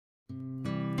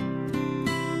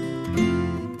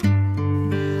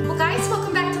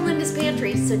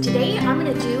Pantry. So today I'm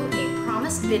going to do a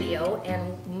promised video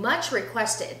and much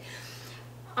requested.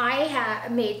 I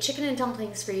have made chicken and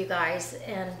dumplings for you guys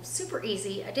and super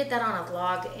easy. I did that on a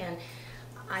vlog and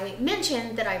I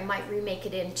mentioned that I might remake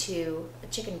it into a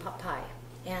chicken pot pie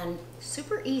and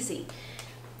super easy.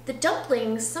 The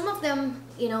dumplings, some of them,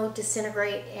 you know,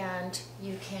 disintegrate and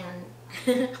you can,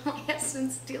 my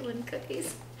husband's stealing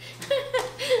cookies.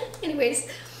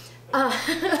 Anyways,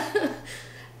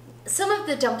 some of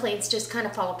the dumplings just kind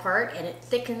of fall apart and it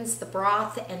thickens the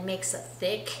broth and makes a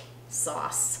thick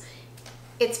sauce.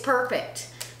 It's perfect.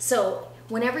 So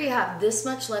whenever you have this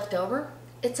much left over,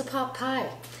 it's a pot pie.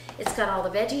 It's got all the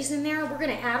veggies in there. We're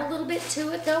gonna add a little bit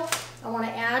to it though. I wanna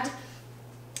add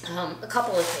a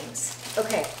couple of things.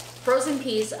 Okay, frozen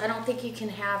peas. I don't think you can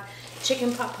have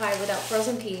chicken pot pie without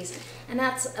frozen peas. And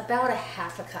that's about a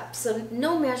half a cup. So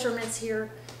no measurements here,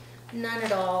 none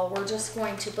at all. We're just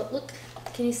going to, but look,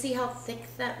 can you see how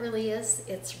thick that really is?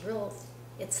 It's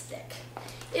thick.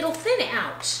 It'll thin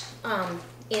out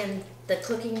in the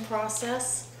cooking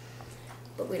process,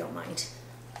 but we don't mind.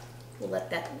 We'll let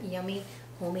that yummy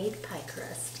homemade pie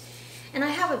crust. And I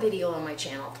have a video on my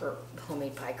channel for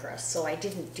homemade pie crust, so I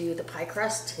didn't do the pie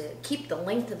crust to keep the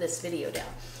length of this video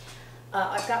down.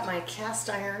 I've got my cast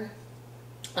iron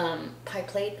pie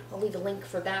plate. I'll leave a link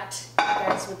for that if you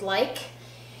guys would like.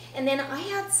 And then I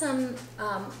had some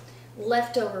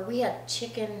leftover. We had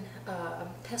chicken,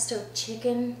 pesto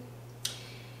chicken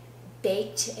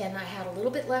baked, and I had a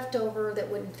little bit left over that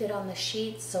wouldn't fit on the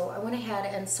sheet, so I went ahead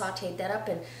and sauteed that up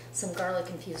in some garlic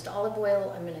infused olive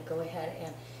oil. I'm going to go ahead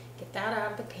and get that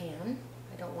out of the pan.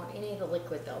 I don't want any of the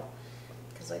liquid though,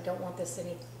 because I don't want this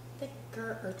any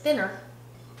thicker or thinner.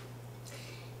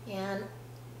 And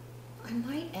I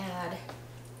might add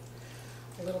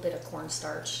a little bit of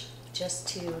cornstarch just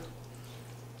to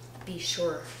be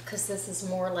sure, because this is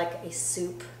more like a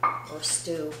soup or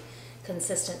stew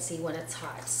consistency when it's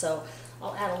hot. So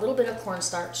I'll add a little bit of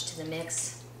cornstarch to the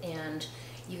mix, and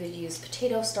you could use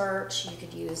potato starch, you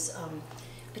could use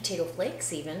potato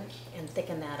flakes even, and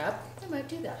thicken that up. I might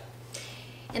do that.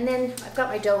 And then I've got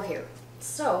my dough here.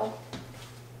 So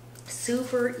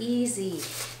super easy.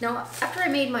 Now after I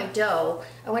made my dough,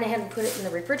 I went ahead and put it in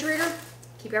the refrigerator.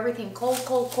 Keep everything cold,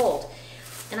 cold, cold.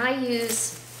 And I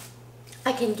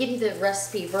can give you the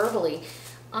recipe verbally.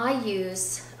 I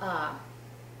use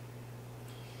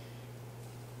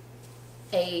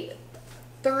a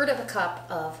third of a cup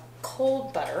of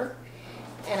cold butter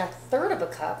and a third of a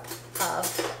cup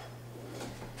of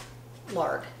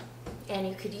lard. And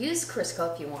you could use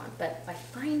Crisco if you want, but I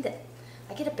find that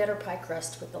I get a better pie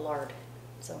crust with the lard.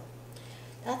 So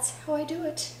that's how I do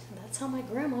it. That's how my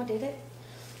grandma did it.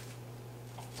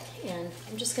 And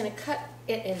I'm just going to cut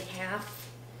it in half.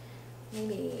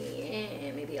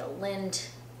 Maybe I'll lend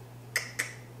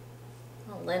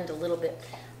a little bit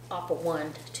off of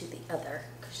one to the other,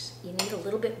 because you need a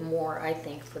little bit more, I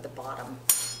think, for the bottom.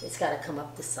 It's got to come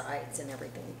up the sides and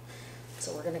everything.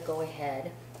 So we're going to go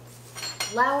ahead,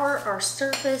 flour our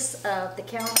surface of the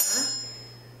counter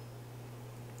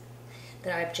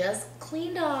that I've just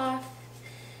cleaned off,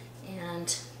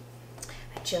 and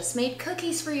I just made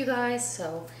cookies for you guys,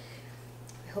 so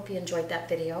I hope you enjoyed that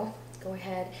video. Go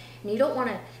ahead, and you don't want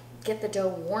to get the dough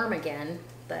warm again,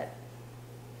 but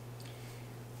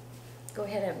go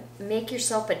ahead and make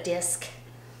yourself a disc.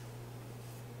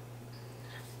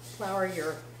 Flour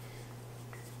your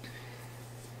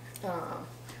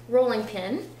rolling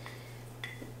pin.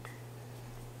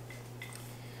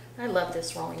 I love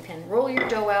this rolling pin. Roll your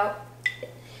dough out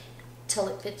till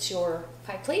it fits your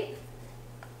pie plate.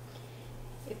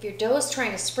 If your dough is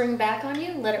trying to spring back on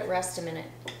you, let it rest a minute.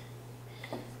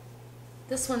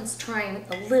 This one's trying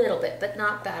a little bit, but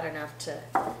not bad enough to.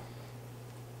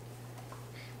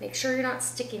 Make sure you're not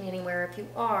sticking anywhere. If you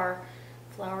are,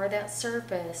 flour that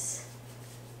surface.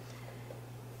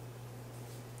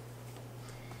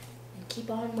 And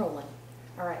keep on rolling.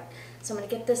 All right, so I'm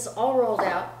gonna get this all rolled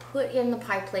out, put in the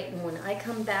pie plate, and when I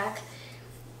come back,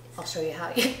 I'll show you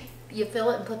how you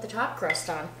fill it and put the top crust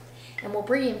on. And we'll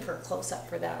bring you in for a close-up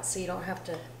for that, so you don't have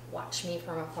to watch me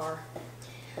from afar.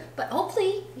 But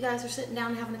hopefully you guys are sitting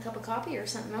down having a cup of coffee or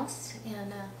something else,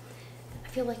 and I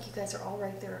feel like you guys are all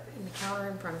right there in the counter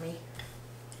in front of me.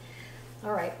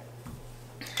 All right,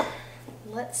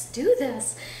 let's do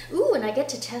this. Ooh, and I get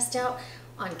to test out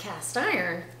on cast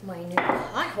iron my new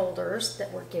pot holders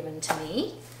that were given to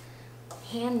me.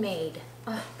 Handmade.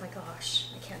 Oh my gosh,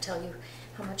 I can't tell you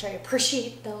how much I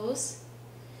appreciate those.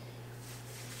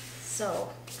 So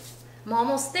I'm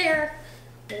almost there.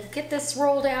 We'll get this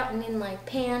rolled out and in my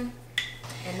pan,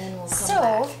 and then we'll come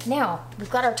back. So now we've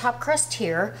got our top crust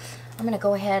here. I'm going to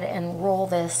go ahead and roll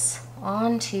this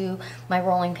onto my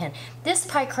rolling pin. This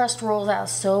pie crust rolls out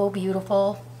so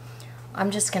beautiful.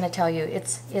 I'm just gonna tell you,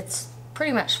 it's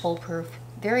pretty much foolproof.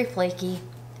 Very flaky,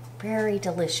 very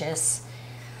delicious.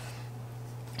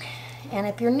 And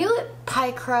if you're new at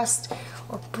pie crust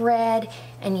or bread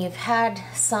and you've had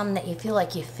some that you feel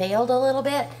like you failed a little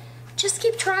bit, just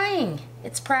keep trying.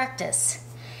 It's practice.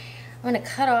 I'm gonna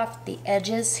cut off the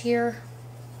edges here.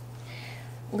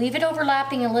 Leave it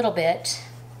overlapping a little bit,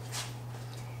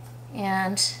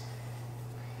 and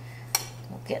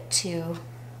we'll get to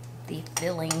the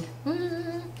filling.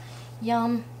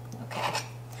 Yum. Okay.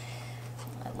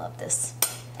 I love this.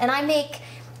 And I make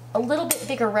a little bit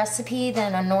bigger recipe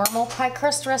than a normal pie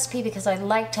crust recipe because I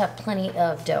like to have plenty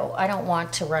of dough. I don't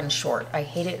want to run short. I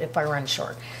hate it if I run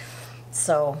short.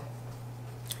 So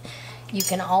you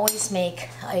can always make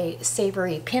a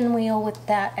savory pinwheel with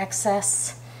that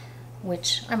excess,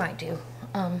 which I might do.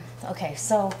 Okay,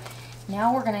 so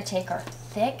now we're gonna take our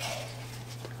thick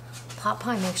pot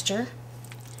pie mixture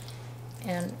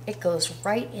and it goes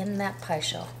right in that pie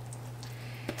shell.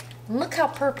 And look how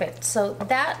perfect. So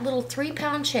that little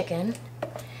 3-pound chicken,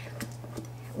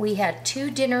 we had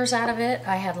 2 dinners out of it.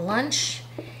 I had lunch,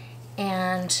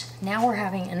 and now we're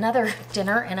having another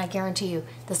dinner, and I guarantee you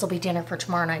this will be dinner for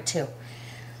tomorrow night too.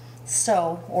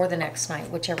 So, or the next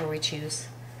night, whichever we choose.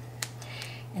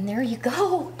 And there you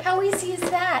go. How easy is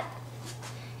that?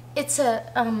 It's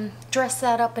a dress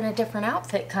that up in a different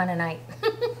outfit kind of night.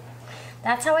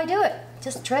 That's how I do it.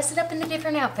 Just dress it up in a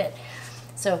different outfit.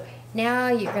 So now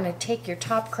you're gonna take your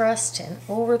top crust and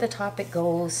over the top it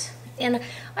goes. And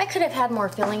I could have had more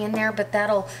filling in there, but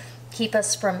that'll keep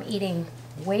us from eating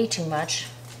way too much.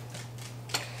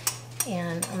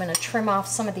 And I'm gonna trim off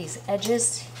some of these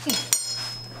edges.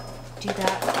 Do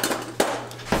that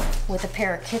with a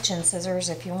pair of kitchen scissors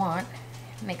if you want.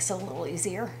 It makes it a little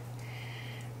easier.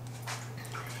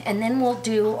 And then we'll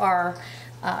do our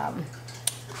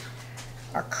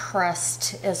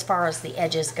crust as far as the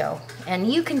edges go.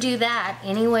 And you can do that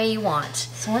any way you want.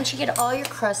 So once you get all your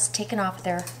crust taken off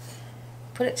there,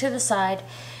 put it to the side,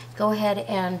 go ahead,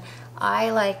 and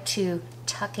I like to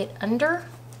tuck it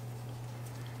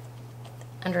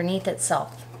underneath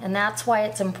itself. And that's why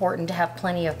it's important to have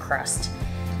plenty of crust.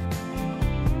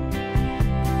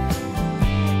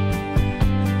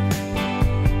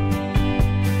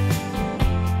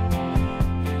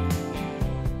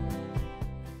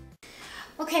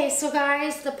 Okay, so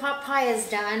guys, the pot pie is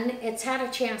done. It's had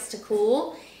a chance to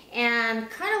cool, and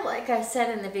kind of like I said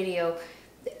in the video,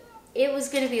 it was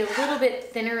going to be a little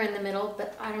bit thinner in the middle,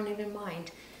 but I don't even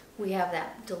mind. We have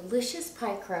that delicious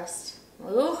pie crust.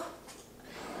 Ooh.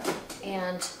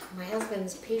 And my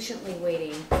husband's patiently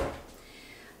waiting.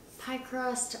 Pie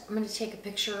crust, I'm going to take a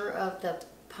picture of the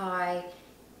pie.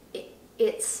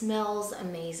 It smells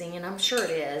amazing, and I'm sure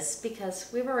it is because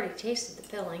we've already tasted the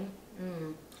filling.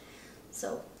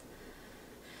 So,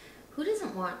 who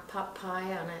doesn't want pot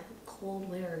pie on a cold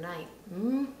winter night?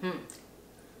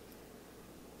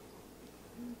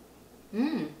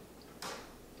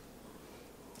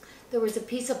 There was a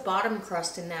piece of bottom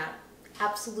crust in that.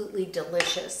 Absolutely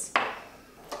delicious.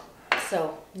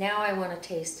 So now I want to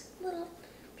taste a little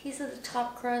piece of the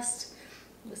top crust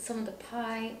with some of the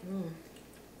pie.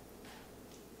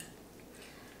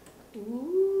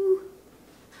 Ooh,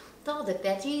 with all the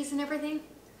veggies and everything.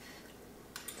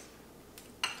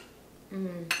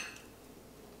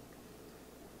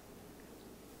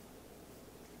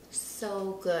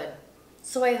 So good.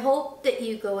 So I hope that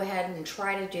you go ahead and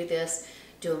try to do this.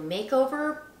 Do a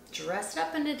makeover, dress it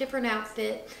up in a different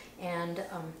outfit, and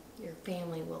your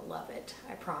family will love it,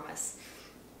 I promise.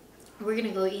 We're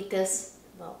gonna go eat this.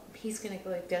 Well, he's gonna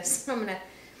go eat this. I'm gonna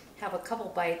have a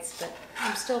couple bites, but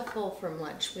I'm still full from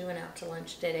lunch. We went out to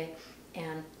lunch today,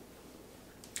 and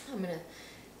I'm gonna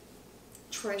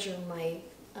treasure my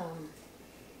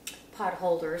pot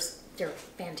holders. They're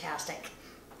fantastic.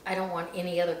 I don't want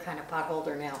any other kind of pot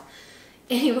holder now.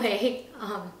 Anyway,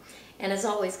 and as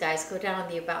always, guys, go down in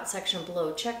the About section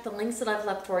below. Check the links that I've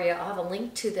left for you. I'll have a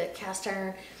link to the cast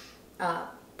iron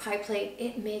pie plate.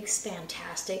 It makes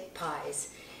fantastic pies.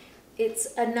 It's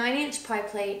a 9-inch pie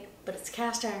plate, but it's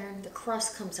cast iron. The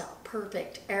crust comes out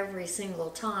perfect every single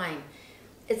time.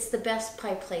 It's the best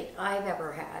pie plate I've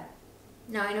ever had.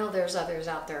 Now, I know there's others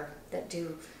out there that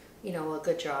do, you know, a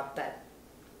good job, but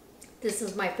this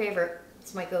is my favorite.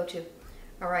 It's my go-to.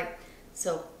 All right,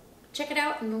 so check it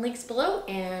out in the links below,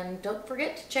 and don't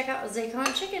forget to check out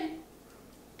Zaycon chicken.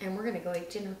 And we're gonna go eat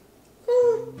dinner.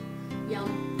 Ooh,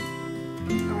 yum.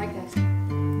 All right, guys.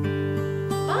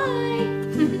 Bye.